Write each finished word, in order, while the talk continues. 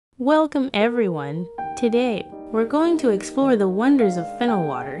Welcome everyone! Today, we're going to explore the wonders of fennel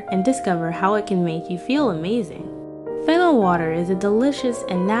water and discover how it can make you feel amazing. Fennel water is a delicious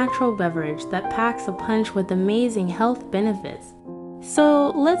and natural beverage that packs a punch with amazing health benefits. So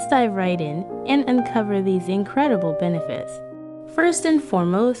let's dive right in and uncover these incredible benefits. First and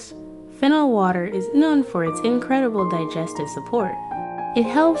foremost, fennel water is known for its incredible digestive support. It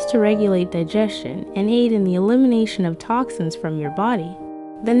helps to regulate digestion and aid in the elimination of toxins from your body.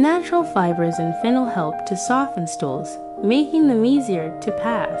 The natural fibers in fennel help to soften stools, making them easier to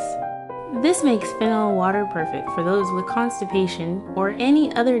pass. This makes fennel water perfect for those with constipation or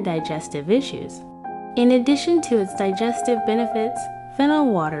any other digestive issues. In addition to its digestive benefits,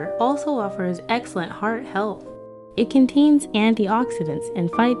 fennel water also offers excellent heart health. It contains antioxidants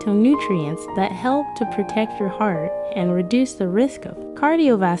and phytonutrients that help to protect your heart and reduce the risk of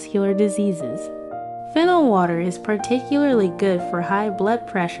cardiovascular diseases. Fennel water is particularly good for high blood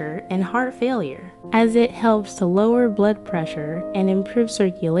pressure and heart failure, as it helps to lower blood pressure and improve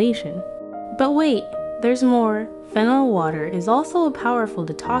circulation. But wait, there's more. Fennel water is also a powerful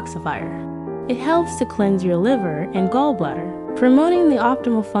detoxifier. It helps to cleanse your liver and gallbladder, promoting the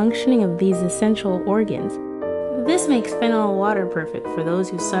optimal functioning of these essential organs. This makes fennel water perfect for those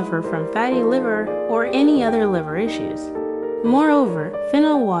who suffer from fatty liver or any other liver issues. Moreover,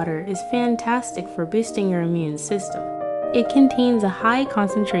 fennel water is fantastic for boosting your immune system. It contains a high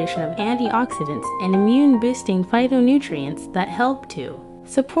concentration of antioxidants and immune-boosting phytonutrients that help to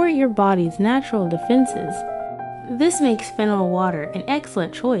support your body's natural defenses. This makes fennel water an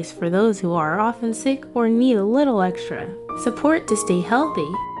excellent choice for those who are often sick or need a little extra support to stay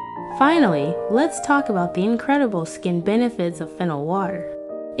healthy. Finally, let's talk about the incredible skin benefits of fennel water.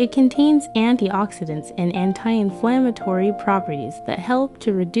 It contains antioxidants and anti-inflammatory properties that help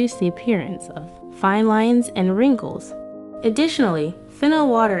to reduce the appearance of fine lines and wrinkles. Additionally, fennel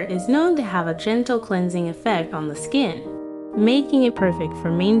water is known to have a gentle cleansing effect on the skin, making it perfect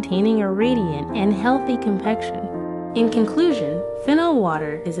for maintaining a radiant and healthy complexion. In conclusion, fennel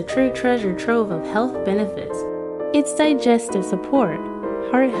water is a true treasure trove of health benefits. Its digestive support,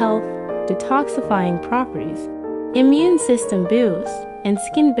 heart health, detoxifying properties, immune system boost, and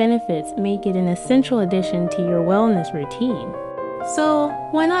skin benefits make it an essential addition to your wellness routine. So,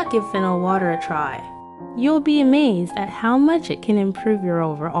 why not give fennel water a try? You'll be amazed at how much it can improve your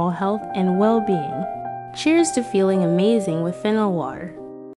overall health and well-being. Cheers to feeling amazing with fennel water.